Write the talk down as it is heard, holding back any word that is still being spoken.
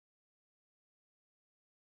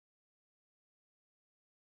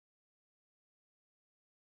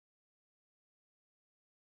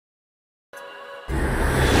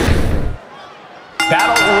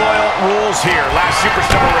Battle Royal rules here. Last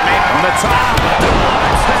superstar remaining on the top.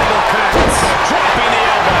 Extendable connects. Dropping the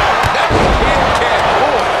elbow. That heel kick.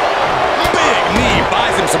 Oh. Big knee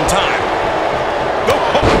buys him some time. Oh,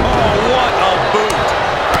 what a boot.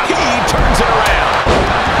 He turns it around.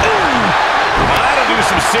 Well, that'll do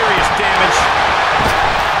some serious damage.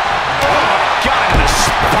 Oh, God, in the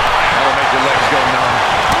spine. That'll make your legs go numb.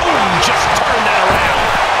 Boom, just turn that around.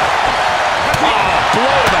 Oh, blow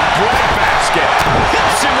to the breadbasket.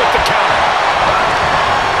 Hits him with the counter.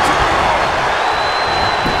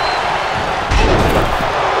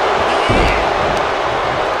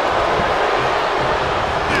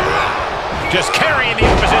 Just carrying the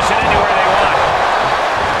opposition anywhere they want.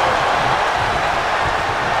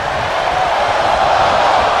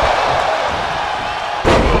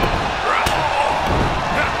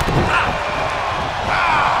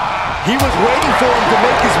 He was waiting for him to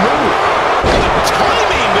make his move. Good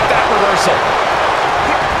timing with that reversal.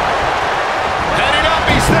 Headed up,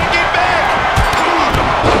 he's thinking big.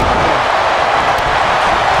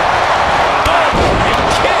 Oh, big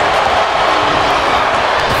kick.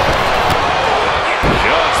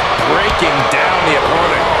 Just breaking down the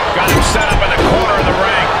opponent. Got him set up in the corner of the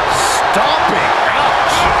ring. Stomping.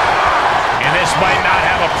 Ouch. And this might not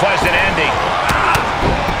have a pleasant ending.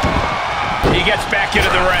 He gets back into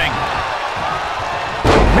the ring.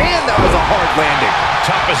 Man, that was a hard landing.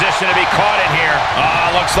 Tough position to be caught in here.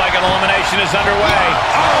 Looks like an elimination is underway.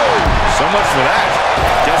 Oh, so much for that.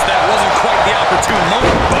 Guess that wasn't quite the opportune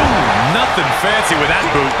moment. Boom, nothing fancy with that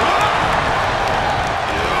boot.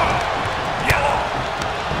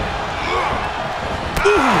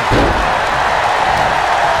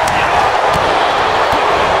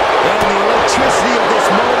 And the electricity of this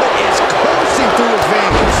moment is coursing through his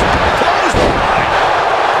veins. Close the line.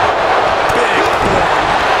 Big boy.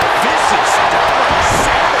 Vicious.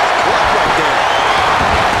 Savage club right there.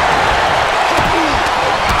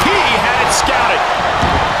 He had it scouted.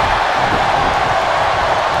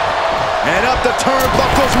 And up the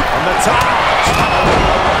turnbuckles on the top.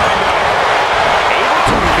 Able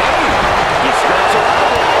to evade. He steps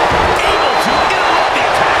around it. Able to interrupt the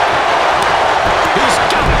attack. He's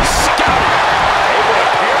got it scouted. Able to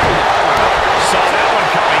parry. Saw that one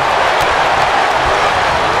coming.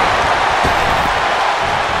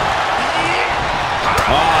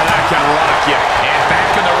 Oh, that can rock you. And back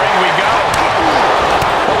in the ring we go.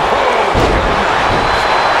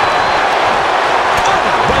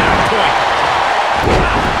 Point.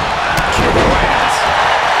 Kick lands.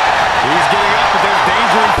 He's getting up, but there's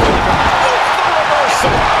danger in front of him. The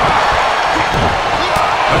reversal.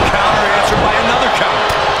 A counter answered by another counter.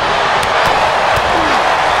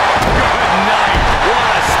 Good night. What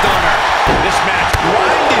a stunner. This match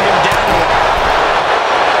grinding him down.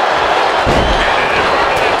 And an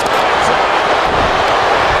inverted atomic drop.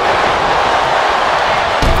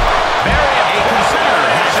 A competitor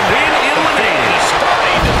has been eliminated. He's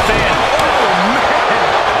starting to thin.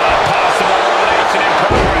 Possible elimination in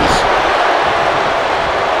progress.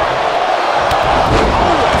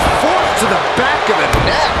 Oh, a force to the back of the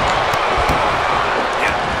neck.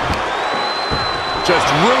 Just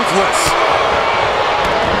ruthless.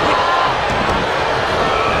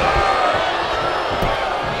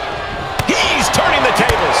 He's turning the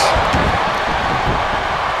tables.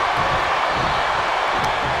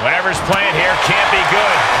 Whatever's playing here can't be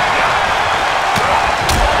good.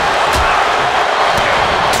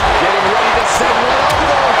 Getting ready to send one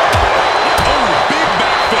over. Oh, big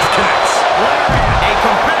back fist connects. A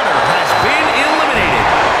competitor has been eliminated.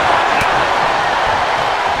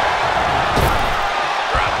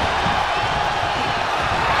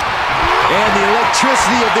 And the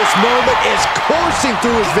electricity of this moment is coursing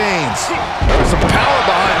through his veins. There's some power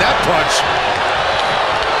behind that punch.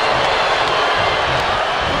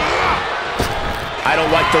 I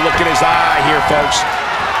don't like the look in his eye here, folks.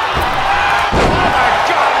 Oh, my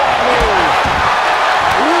God, what a move.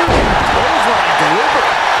 Ooh, clothesline delivered.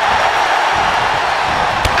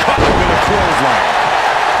 Cut with a clothesline.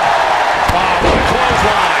 Oh, what a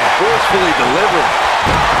clothesline. Forcefully delivered.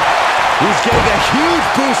 He's getting a huge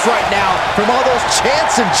boost right now from all those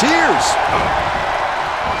chants and cheers.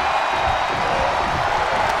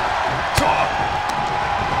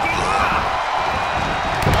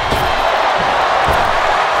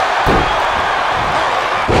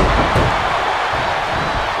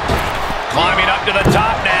 Climbing up to the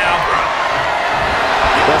top now.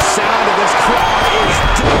 The sound of this crowd is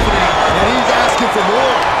deafening, and he's asking for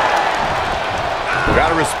more.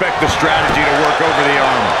 Gotta respect the strategy to work over the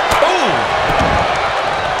arm. Ooh!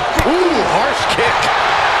 Ooh, harsh kick.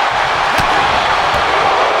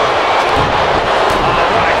 Oh,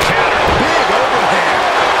 what a counter. Big overhead.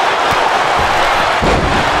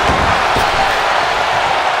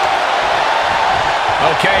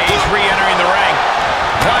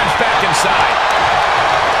 side.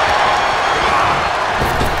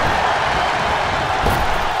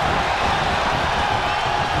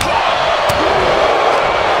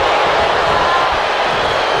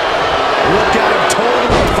 Look at him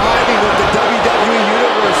totally vibing with the WWE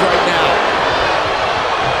Universe right now.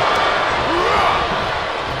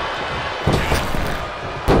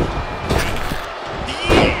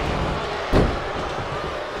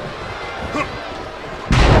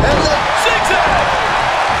 Zigzag!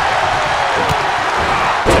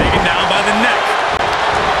 Taken down by the neck.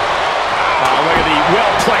 Oh, look at the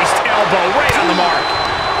well-placed elbow right on the mark.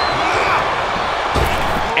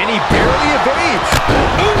 And he barely evades.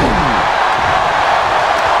 Ooh!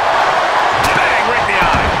 Bang, right in the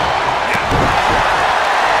eye.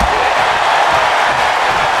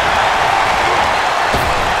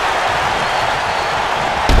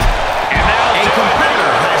 And now a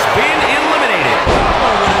competitor has been eliminated.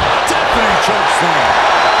 Oh, what a definite choke slam.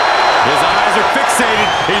 His eyes are fixated.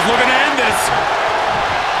 He's looking to end this.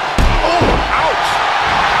 Oh, ouch.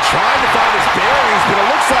 Trying to find his bearings, but it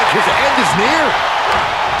looks like his end is near.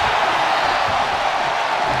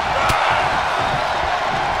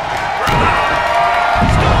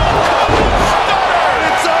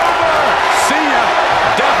 It's over. See ya.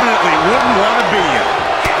 Definitely wouldn't want to be you.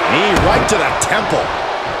 Knee right to the temple.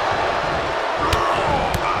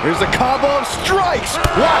 Here's a combo of strikes.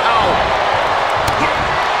 Wow.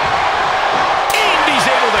 And he's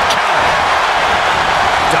able to counter.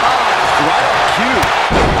 Dodged right on cue.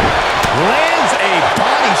 Lands a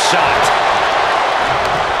body shot.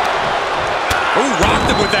 Ooh, rocked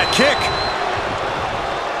him with that kick.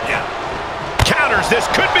 Yeah. Counters. This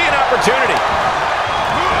could be an opportunity.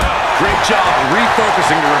 Great job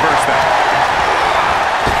refocusing to reverse that.